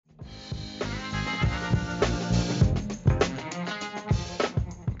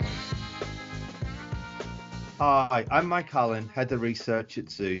Hi, I'm Mike Allen, Head of Research at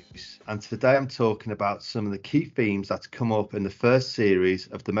Zeus, and today I'm talking about some of the key themes that's come up in the first series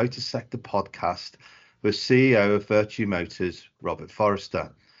of the Motor Sector podcast with CEO of Vertu Motors, Robert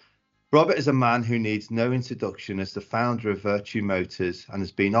Forrester. Robert is a man who needs no introduction as the founder of Vertu Motors and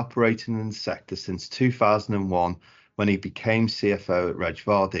has been operating in the sector since 2001 when he became CFO at Reg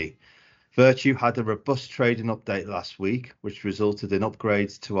Vardy. Vertu had a robust trading update last week, which resulted in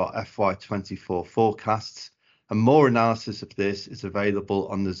upgrades to our FY24 forecasts. And more analysis of this is available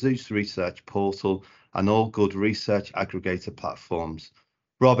on the Zeus Research portal and all good research aggregator platforms.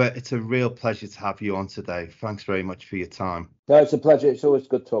 Robert, it's a real pleasure to have you on today. Thanks very much for your time. No, it's a pleasure. It's always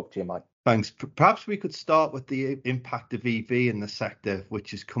good to talk to you, Mike. Thanks. Perhaps we could start with the impact of EV in the sector,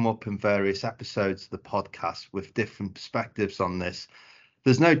 which has come up in various episodes of the podcast with different perspectives on this.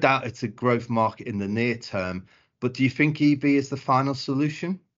 There's no doubt it's a growth market in the near term, but do you think EV is the final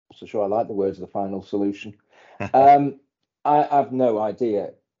solution? So sure, I like the words, the final solution. I have no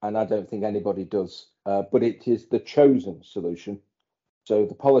idea, and I don't think anybody does, but it is the chosen solution. So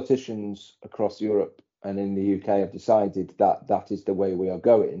the politicians across Europe and in the UK have decided that that is the way we are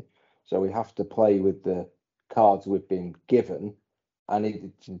going. So we have to play with the cards we've been given, and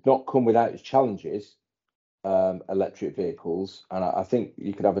it's not come without its challenges, electric vehicles. And I think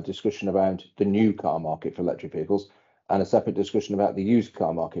you could have a discussion around the new car market for electric vehicles and a separate discussion about the used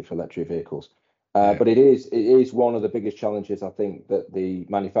car market for electric vehicles. But it is one of the biggest challenges, I think, that the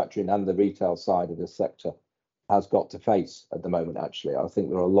manufacturing and the retail side of the sector has got to face at the moment. Actually, I think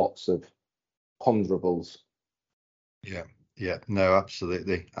there are lots of ponderables. No,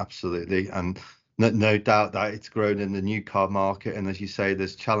 absolutely, and no doubt that it's grown in the new car market, and as you say,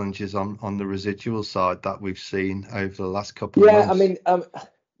 there's challenges on the residual side that we've seen over the last couple of months. I mean,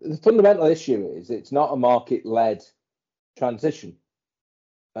 the fundamental issue is it's not a market-led transition.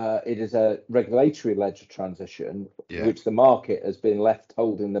 It is a regulatory-led transition, which the market has been left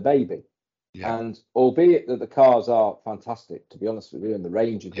holding the baby. And albeit that the cars are fantastic, to be honest with you, and the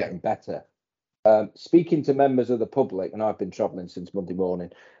range is getting better, speaking to members of the public, and I've been travelling since Monday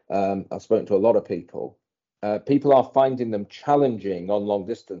morning, I've spoken to a lot of people. People are finding them challenging on long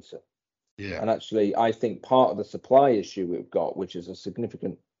distance. And actually, I think part of the supply issue we've got, which is a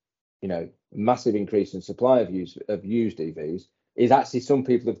significant, massive increase in supply of used EVs, is actually some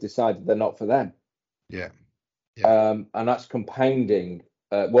people have decided they're not for them. And that's compounding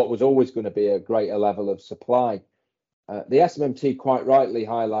what was always going to be a greater level of supply. The SMMT quite rightly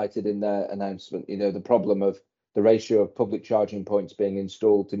highlighted in their announcement, the problem of the ratio of public charging points being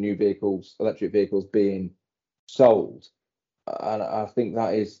installed to new vehicles, electric vehicles being sold. And I think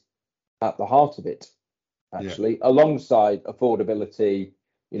that is at the heart of it, actually, alongside affordability.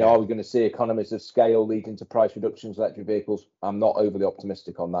 Are we going to see economies of scale leading to price reductions of electric vehicles? I'm not overly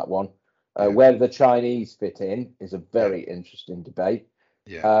optimistic on that one. Where the Chinese fit in is a very interesting debate.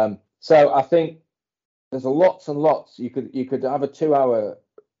 So I think there's lots and lots. You could have a 2-hour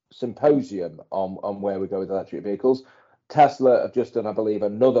symposium on where we go with electric vehicles. Tesla have just done, I believe,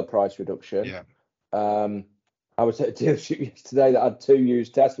 another price reduction. I was at a dealership yesterday that had 2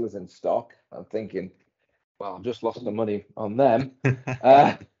 used Teslas in stock. I'm thinking, well, I've just lost the money on them.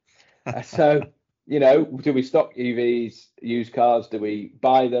 So, do we stock EVs, used cars? Do we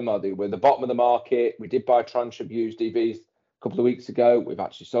buy them? We're at the bottom of the market? We did buy a tranche of used EVs a couple of weeks ago. We've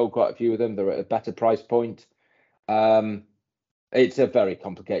actually sold quite a few of them. They're at a better price point. It's a very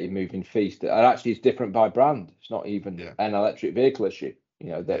complicated moving feast. And actually, it's different by brand. It's not even an electric vehicle issue.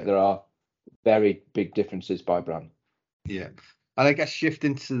 There are very big differences by brand. And I guess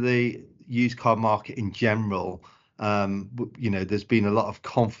shifting to the used car market in general, there's been a lot of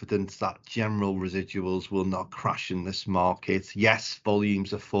confidence that general residuals will not crash in this market. Yes,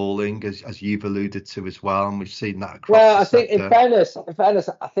 volumes are falling, as you've alluded to as well, and we've seen that across the sector. In fairness,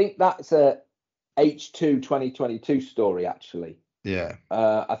 I think that's a H2 2022 story, actually.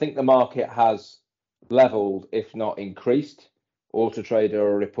 I think the market has leveled, if not increased. Auto Trader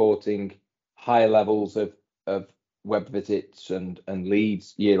are reporting higher levels of web visits and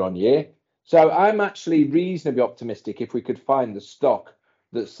leads year on year. So I'm actually reasonably optimistic if we could find the stock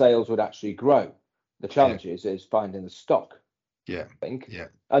that sales would actually grow. The challenge is finding the stock. I think.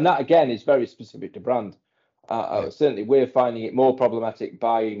 And that again is very specific to brand. Certainly, we're finding it more problematic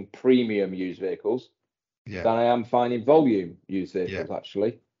buying premium used vehicles than I am finding volume used vehicles.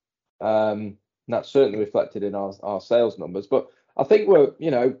 Actually, that's certainly reflected in our sales numbers. But I think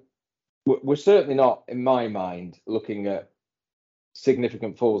we're certainly not, in my mind, looking at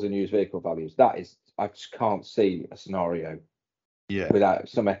significant falls in used vehicle values. I just can't see a scenario without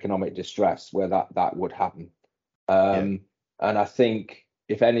some economic distress where that would happen. And I think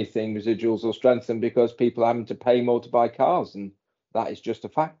if anything, residuals will strengthen because people are having to pay more to buy cars, and that is just a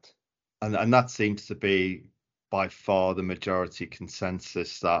fact. And that seems to be by far the majority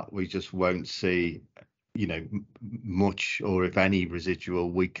consensus, that we just won't see, much or if any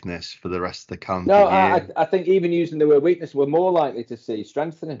residual weakness for the rest of the calendar year. I think even using the word weakness, we're more likely to see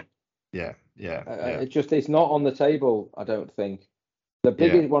strengthening. Yeah. It's not on the table, I don't think.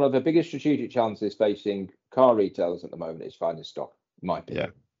 One of the biggest strategic challenges facing car retailers at the moment is finding stock, in my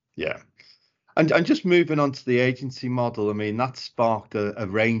opinion. Yeah. And just moving on to the agency model, I mean, that sparked a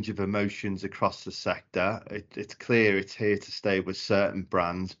range of emotions across the sector. It's clear it's here to stay with certain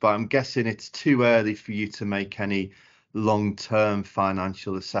brands, but I'm guessing it's too early for you to make any long-term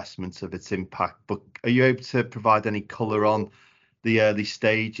financial assessments of its impact. But are you able to provide any colour on the early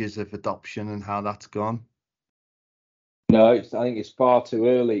stages of adoption and how that's gone? No, I think it's far too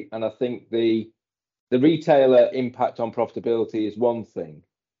early. And I think the retailer impact on profitability is one thing.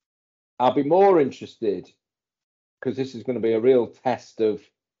 I'll be more interested, because this is going to be a real test of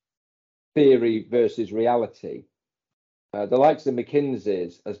theory versus reality. The likes of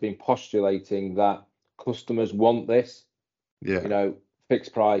McKinsey's has been postulating that customers want this.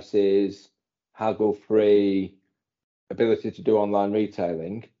 Fixed prices, haggle-free, ability to do online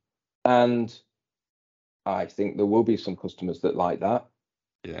retailing. And I think there will be some customers that like that.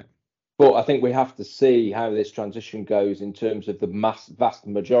 Yeah. But I think we have to see how this transition goes in terms of the vast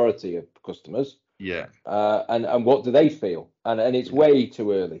majority of customers. Yeah. And what do they feel? And it's way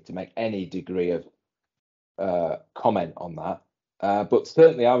too early to make any degree of comment on that. But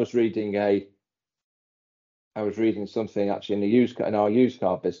certainly, I was reading something actually in our used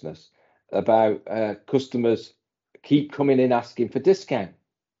car business about customers keep coming in asking for discount.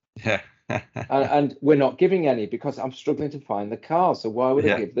 Yeah. and we're not giving any because I'm struggling to find the car. So why would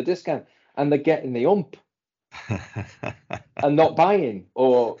I give the discount? And they're getting the ump and not buying,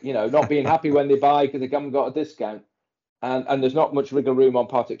 or not being happy when they buy because they haven't got a discount. And there's not much wiggle room on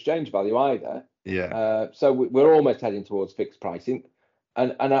part exchange value either. Yeah. So we're almost heading towards fixed pricing,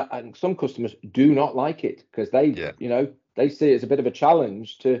 and some customers do not like it because they they see it as a bit of a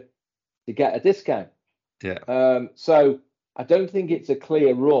challenge to get a discount. Yeah. So I don't think it's a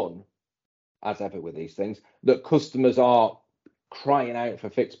clear run, as ever with these things, that customers are crying out for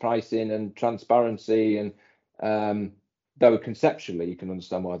fixed pricing and transparency, and though conceptually you can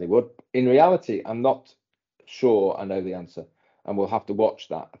understand why they would. In reality, I'm not sure I know the answer, and we'll have to watch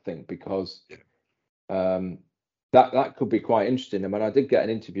that, I think, because that could be quite interesting. I mean, I did get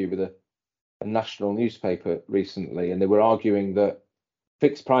an interview with a national newspaper recently, and they were arguing that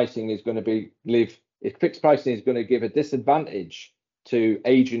fixed pricing is going to give a disadvantage to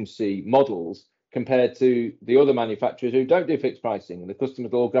agency models compared to the other manufacturers who don't do fixed pricing, and the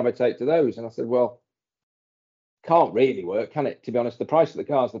customers will all gravitate to those. And I said, well, can't really work, can it? To be honest, the price of the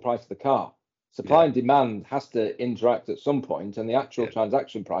car is the price of the car. Supply and demand has to interact at some point, and the actual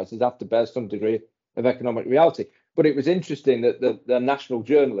transaction prices have to bear some degree of economic reality. But it was interesting that the national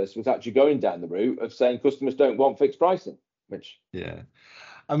journalist was actually going down the route of saying customers don't want fixed pricing, which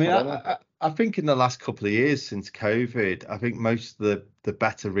I mean, I think in the last couple of years since COVID, I think most of the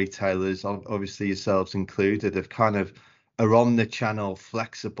better retailers, obviously yourselves included, have kind of are on the channel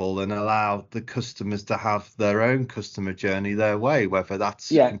flexible and allow the customers to have their own customer journey their way, whether that's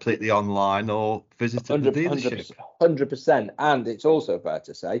completely online or visiting the dealership. 100%. And it's also fair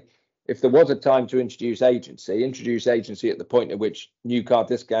to say, if there was a time to introduce agency at the point at which new car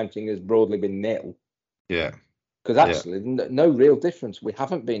discounting has broadly been nil. Yeah. Because actually, no real difference. We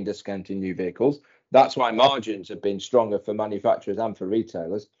haven't been discounting new vehicles. That's why margins have been stronger for manufacturers and for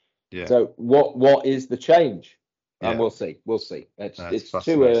retailers. Yeah. So what is the change? And we'll see. It's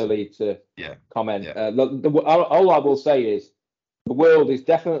too early to comment. All I will say is the world is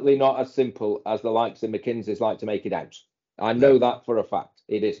definitely not as simple as the likes of McKinsey's like to make it out. I know that for a fact.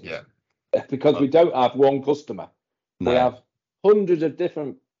 It isn't. Yeah. Because we don't have one customer. No. We have hundreds of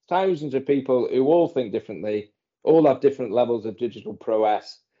thousands of people who all think differently, all have different levels of digital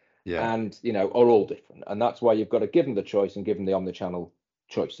prowess, and are all different. And that's why you've got to give them the choice and give them the omnichannel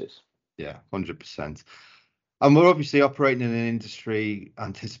choices. Yeah, 100%. And we're obviously operating in an industry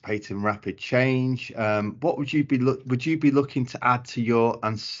anticipating rapid change. What would you be looking to add to your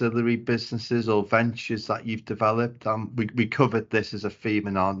ancillary businesses or ventures that you've developed? We covered this as a theme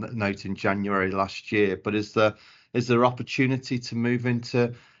in our note in January last year, but is there opportunity to move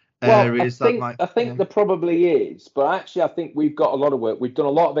into areas I think there probably is, but actually I think we've got a lot of work. We've done a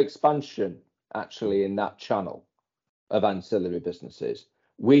lot of expansion actually in that channel of ancillary businesses.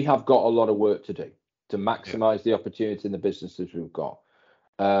 We have got a lot of work to do to maximize the opportunity in the businesses we've got.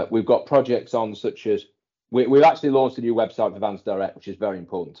 We've got projects on such as we've actually launched a new website for Vans Direct, which is very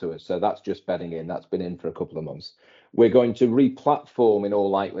important to us. So that's just bedding in. That's been in for a couple of months. We're going to re-platform, in all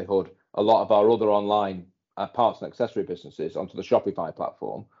likelihood, a lot of our other online parts and accessory businesses onto the Shopify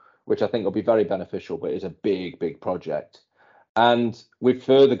platform, which I think will be very beneficial, but is a big, big project. And we've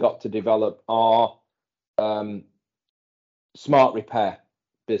further got to develop our smart repair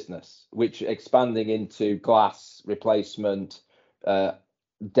business, which expanding into glass replacement,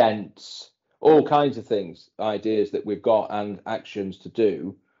 dents, all kinds of things, ideas that we've got and actions to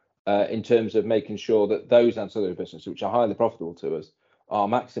do in terms of making sure that those ancillary businesses, which are highly profitable to us, are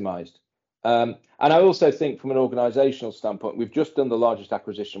maximised. And I also think from an organisational standpoint, we've just done the largest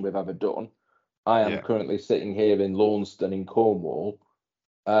acquisition we've ever done. I am currently sitting here in Launceston in Cornwall.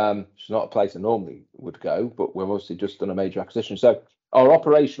 It's not a place I normally would go, but we've obviously just done a major acquisition. So our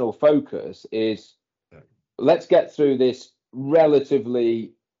operational focus is let's get through this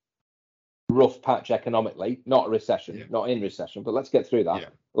relatively rough patch economically, not a recession, not in recession, but let's get through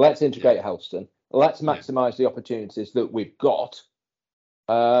that. Let's integrate Helston. Let's maximise the opportunities that we've got.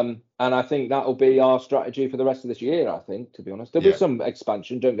 And I think that'll be our strategy for the rest of this year, I think, to be honest. There'll be some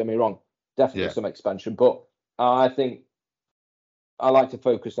expansion, don't get me wrong, definitely some expansion, but I think I like to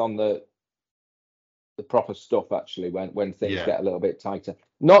focus on the proper stuff, actually, when things get a little bit tighter.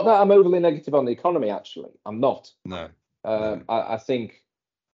 Not that I'm overly negative on the economy, actually. I'm not. No. I think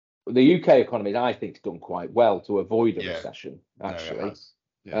the UK economy, I think, has done quite well to avoid a recession, actually.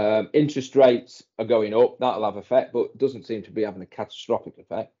 No, interest rates are going up. That'll have effect, but doesn't seem to be having a catastrophic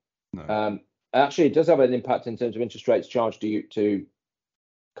effect. No. Actually, it does have an impact in terms of interest rates charged to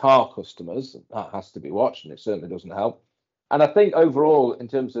car customers. That has to be watched, and it certainly doesn't help. And I think overall, in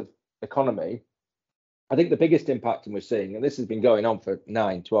terms of economy, I think the biggest impact we're seeing, and this has been going on for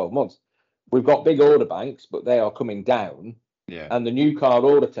 9-12 months, we've got big order banks, but they are coming down. And the new car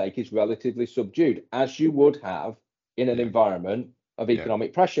order take is relatively subdued, as you would have in an environment of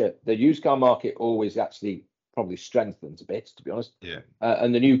economic pressure. The used car market always actually probably strengthens a bit, to be honest.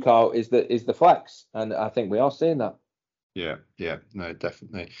 And the new car is the flex, and I think we are seeing that. No,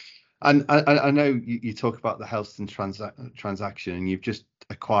 definitely. And I know you talk about the Helston transaction, and you've just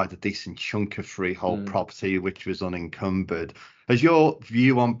acquired a decent chunk of freehold property, which was unencumbered. Has your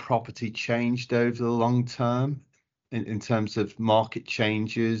view on property changed over the long term in terms of market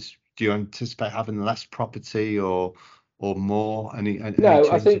changes? Do you anticipate having less property or more?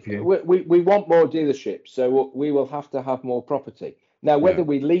 No, I think we want more dealerships, so we will have to have more property. Now, whether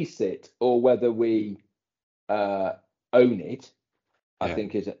we lease it or whether we own it, I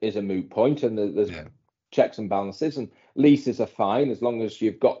think is a moot point, and there's checks and balances, and leases are fine as long as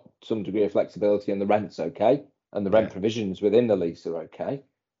you've got some degree of flexibility and the rent's okay, and the rent provisions within the lease are okay.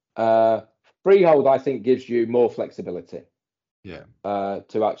 Freehold, I think, gives you more flexibility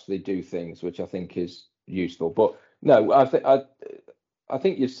to actually do things, which I think is useful. But no, I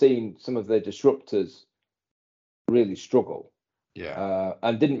think you've seen some of the disruptors really struggle.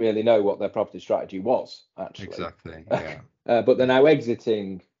 And didn't really know what their property strategy was, actually. Exactly. But they're now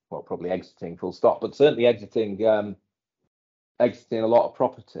exiting, well, probably exiting full stop, but certainly exiting a lot of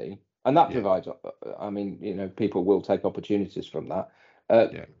property. And that provides, I mean, people will take opportunities from that.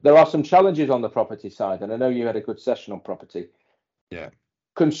 There are some challenges on the property side, and I know you had a good session on property.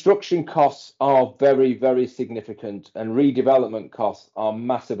 Construction costs are very, very significant, and redevelopment costs are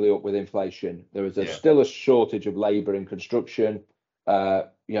massively up with inflation. There is still a shortage of labour in construction.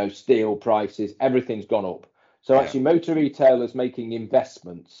 Steel prices, everything's gone up. So actually, motor retailers making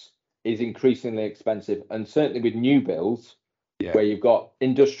investments is increasingly expensive, and certainly with new builds, where you've got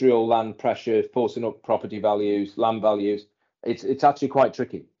industrial land pressure forcing up property values, land values, it's actually quite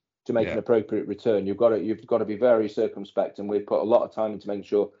tricky to make an appropriate return. You've got to be very circumspect, and we've put a lot of time into making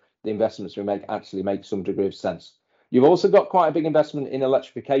sure the investments we make actually make some degree of sense. You've also got quite a big investment in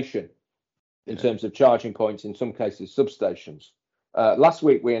electrification in terms of charging points, in some cases substations. Last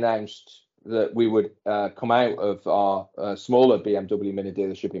week we announced that we would come out of our smaller BMW Mini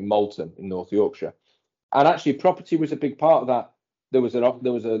dealership in Malton in North Yorkshire, and actually property was a big part of that. There was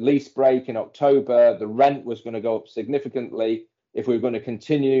a lease break in October. The rent was going to go up significantly. If we were going to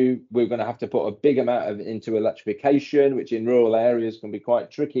continue, we were going to have to put a big amount into electrification, which in rural areas can be quite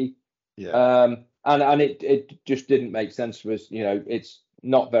tricky. And it just didn't make sense for us. It's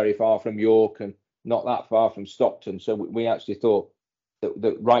not very far from York and not that far from Stockton. So we actually thought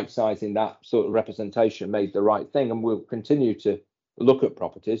that right sizing that sort of representation made the right thing, and we'll continue to look at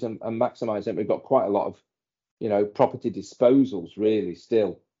properties and maximise them. We've got quite a lot of property disposals really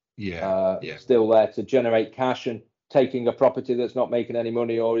still there to generate cash, and taking a property that's not making any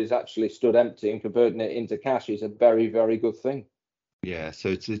money or is actually stood empty and converting it into cash is a very, very good thing. Yeah, so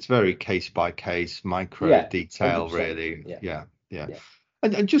it's very case by case, micro Yeah, detail, 100%. really. Yeah, Yeah. yeah,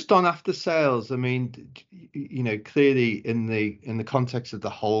 And just on after sales, I mean, clearly in the context of the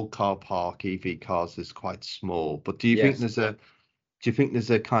whole car park, EV cars is quite small. But yes. do you think there's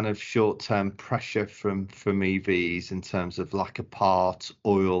a kind of short-term pressure from EVs in terms of lack of parts,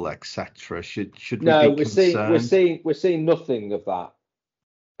 oil, etc.? Should we No, be concerned? we're seeing nothing of that.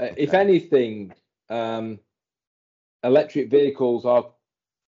 If Okay, anything, electric vehicles are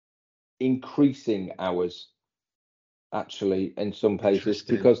increasing hours actually in some places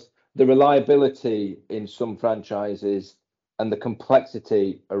interesting. because the reliability in some franchises and the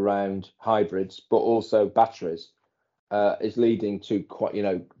complexity around hybrids, but also batteries, is leading to quite,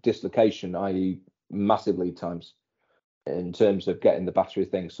 dislocation, i.e., massive lead times in terms of getting the battery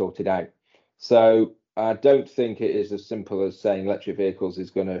thing sorted out. So I don't think it is as simple as saying electric vehicles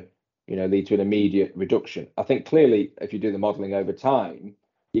is going to, lead to an immediate reduction. I think clearly, if you do the modelling over time,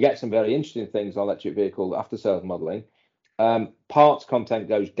 you get some very interesting things on electric vehicle after sales modelling. Parts content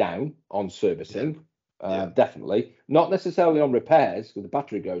goes down on servicing, definitely. Not necessarily on repairs, because the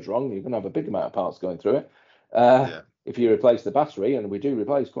battery goes wrong. You're going to have a big amount of parts going through it. If you replace the battery, and we do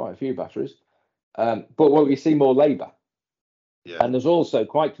replace quite a few batteries, but what we see more labour. And there's also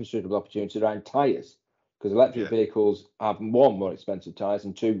quite considerable opportunity around tyres, because electric vehicles have one, more expensive tyres,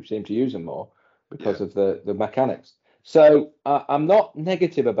 and two, seem to use them more because of the mechanics. So I'm not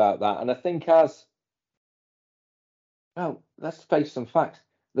negative about that. And I think well, let's face some facts.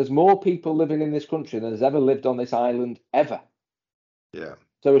 There's more people living in this country than has ever lived on this island ever. Yeah.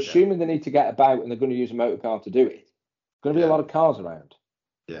 So assuming they need to get about and they're going to use a motor car to do it, there's going to be a lot of cars around.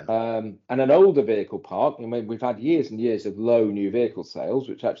 Yeah. And an older vehicle park. I mean, we've had years and years of low new vehicle sales,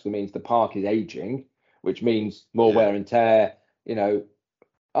 which actually means the park is aging, which means more wear and tear.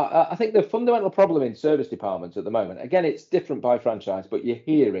 I think the fundamental problem in service departments at the moment, again, it's different by franchise, but you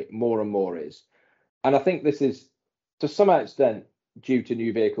hear it more and more is, and I think this is to some extent due to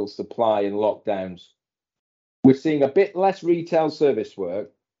new vehicle supply and lockdowns. We're seeing a bit less retail service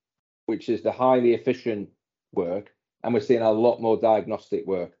work, which is the highly efficient work, and we're seeing a lot more diagnostic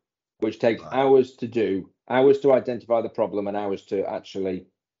work, which takes hours to do, hours to identify the problem, and hours to actually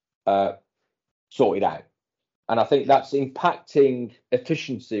sort it out. And I think that's impacting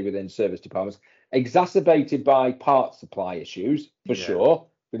efficiency within service departments, exacerbated by part supply issues, for sure.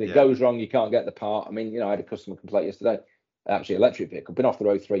 When it goes wrong, you can't get the part. I mean, I had a customer complaint yesterday, actually electric vehicle, been off the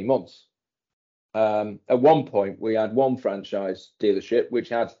road 3 months. At one point, we had one franchise dealership which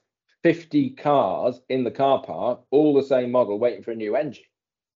had 50 cars in the car park, all the same model, waiting for a new engine.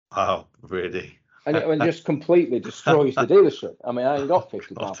 Oh, really? And it just completely destroys the dealership. I mean, I ain't got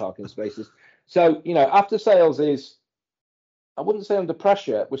 50 car parking spaces. So, after sales is, I wouldn't say under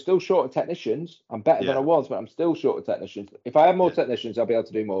pressure. We're still short of technicians. I'm better than I was, but I'm still short of technicians. If I had more technicians, I'll be able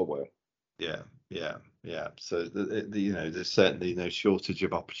to do more work. Yeah. So, there's certainly no shortage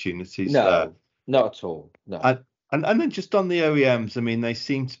of opportunities No, there. not at all. No. And then just on the OEMs, I mean, they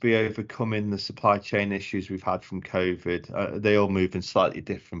seem to be overcoming the supply chain issues we've had from COVID. They all move in slightly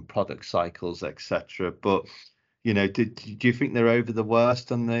different product cycles, etc. But do you think they're over the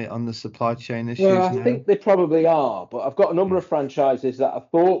worst on the supply chain issues Well, now? I think they probably are, but I've got a number of franchises that I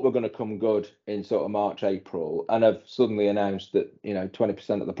thought were going to come good in sort of March, April, and have suddenly announced that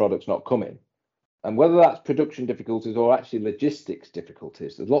 20% of the product's not coming. And whether that's production difficulties or actually logistics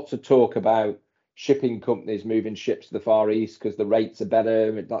difficulties, there's lots of talk about shipping companies moving ships to the Far East because the rates are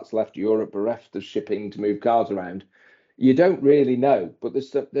better. That's left Europe bereft of shipping to move cars around. You don't really know, but there's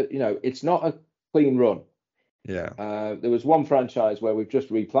stuff that, it's not a clean run. Yeah. There was one franchise where we've just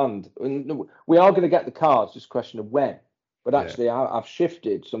replanned. And we are going to get the cars, just a question of when. But actually, I've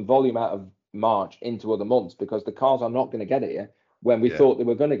shifted some volume out of March into other months because the cars are not going to get here when we thought they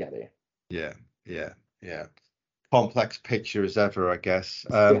were going to get here. Yeah. Complex picture as ever, I guess.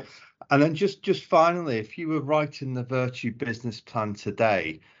 And then just finally, if you were writing the Vertu business plan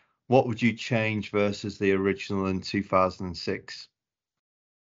today, what would you change versus the original in 2006?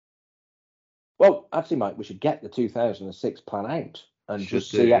 Well, actually, Mike, we should get the 2006 plan out and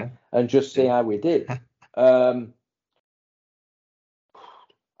just see how we did. I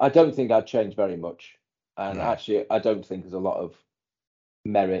don't think I'd change very much, and actually, I don't think there's a lot of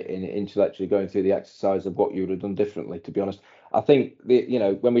merit in intellectually going through the exercise of what you would have done differently. To be honest, I think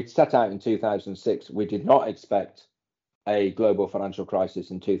when we set out in 2006, we did not expect a global financial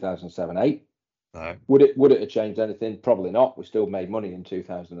crisis in 2007-8. No. Would it have changed anything? Probably not. We still made money in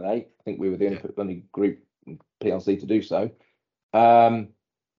 2008. I think we were the only group PLC to do so.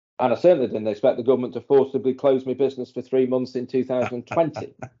 And I certainly didn't expect the government to forcibly close my business for 3 months in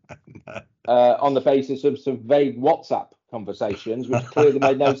 2020 on the basis of some vague WhatsApp conversations, which clearly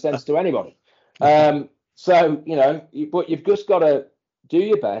made no sense to anybody. So, but you've just got to do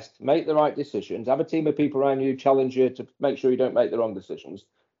your best, make the right decisions, have a team of people around you, challenge you to make sure you don't make the wrong decisions,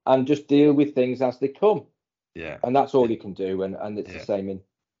 and just deal with things as they come. Yeah. And that's all you can do. And it's the same in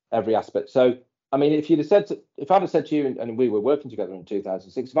every aspect. So, I mean, if I'd have said to you, and we were working together in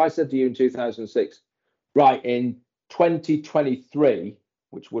 2006, if I said to you in 2006, right, in 2023,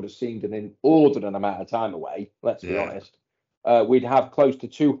 which would have seemed an inordinate amount of time away, let's be honest, we'd have close to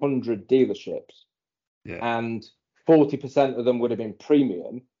 200 dealerships, and 40% of them would have been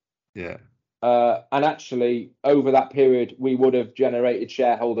premium. Yeah. And actually, over that period, we would have generated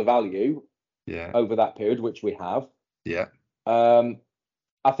shareholder value. Yeah. Over that period, which we have. Yeah.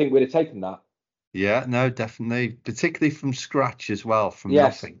 I think we'd have taken that. Yeah, no, definitely, particularly from scratch as well, from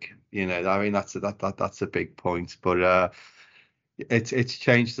nothing. I mean, that's a big point, but it's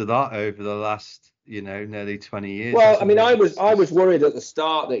changed a lot over the last nearly 20 years. Well, I mean, I was worried at the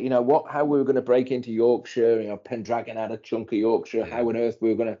start that how we were going to break into Yorkshire. Pendragon had a chunk of Yorkshire. How on earth we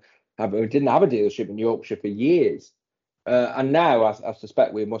were going to have? We didn't have a dealership in Yorkshire for years, and now I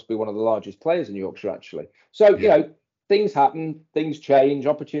suspect we must be one of the largest players in Yorkshire, actually. So things happen, things change,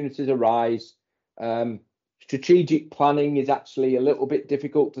 opportunities arise. Strategic planning is actually a little bit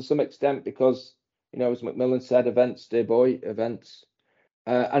difficult to some extent because, as Macmillan said, events, dear boy, events,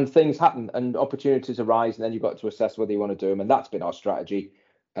 and things happen and opportunities arise, and then you've got to assess whether you want to do them. And that's been our strategy.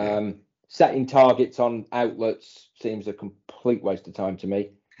 Setting targets on outlets seems a complete waste of time to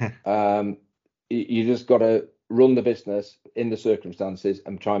me. You just got to run the business in the circumstances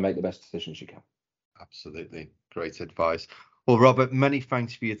and try and make the best decisions you can. Absolutely. Great advice. Well, Robert, many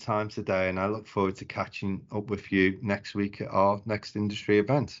thanks for your time today, and I look forward to catching up with you next week at our next industry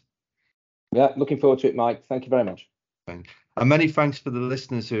event. Yeah, looking forward to it, Mike. Thank you very much. And many thanks for the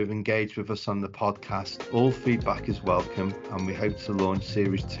listeners who have engaged with us on the podcast. All feedback is welcome, and we hope to launch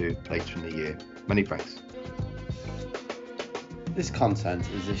Series 2 later in the year. Many thanks. This content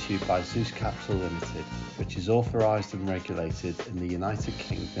is issued by Zeus Capital Limited, which is authorised and regulated in the United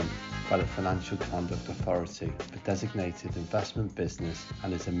Kingdom by the Financial Conduct Authority, a designated investment business,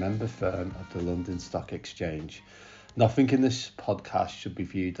 and is a member firm of the London Stock Exchange. Nothing in this podcast should be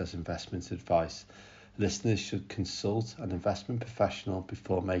viewed as investment advice. Listeners should consult an investment professional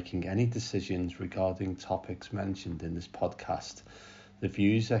before making any decisions regarding topics mentioned in this podcast. The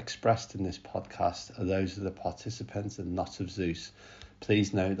views expressed in this podcast are those of the participants and not of Zeus.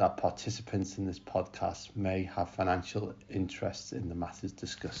 Please note that participants in this podcast may have financial interests in the matters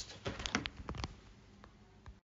discussed.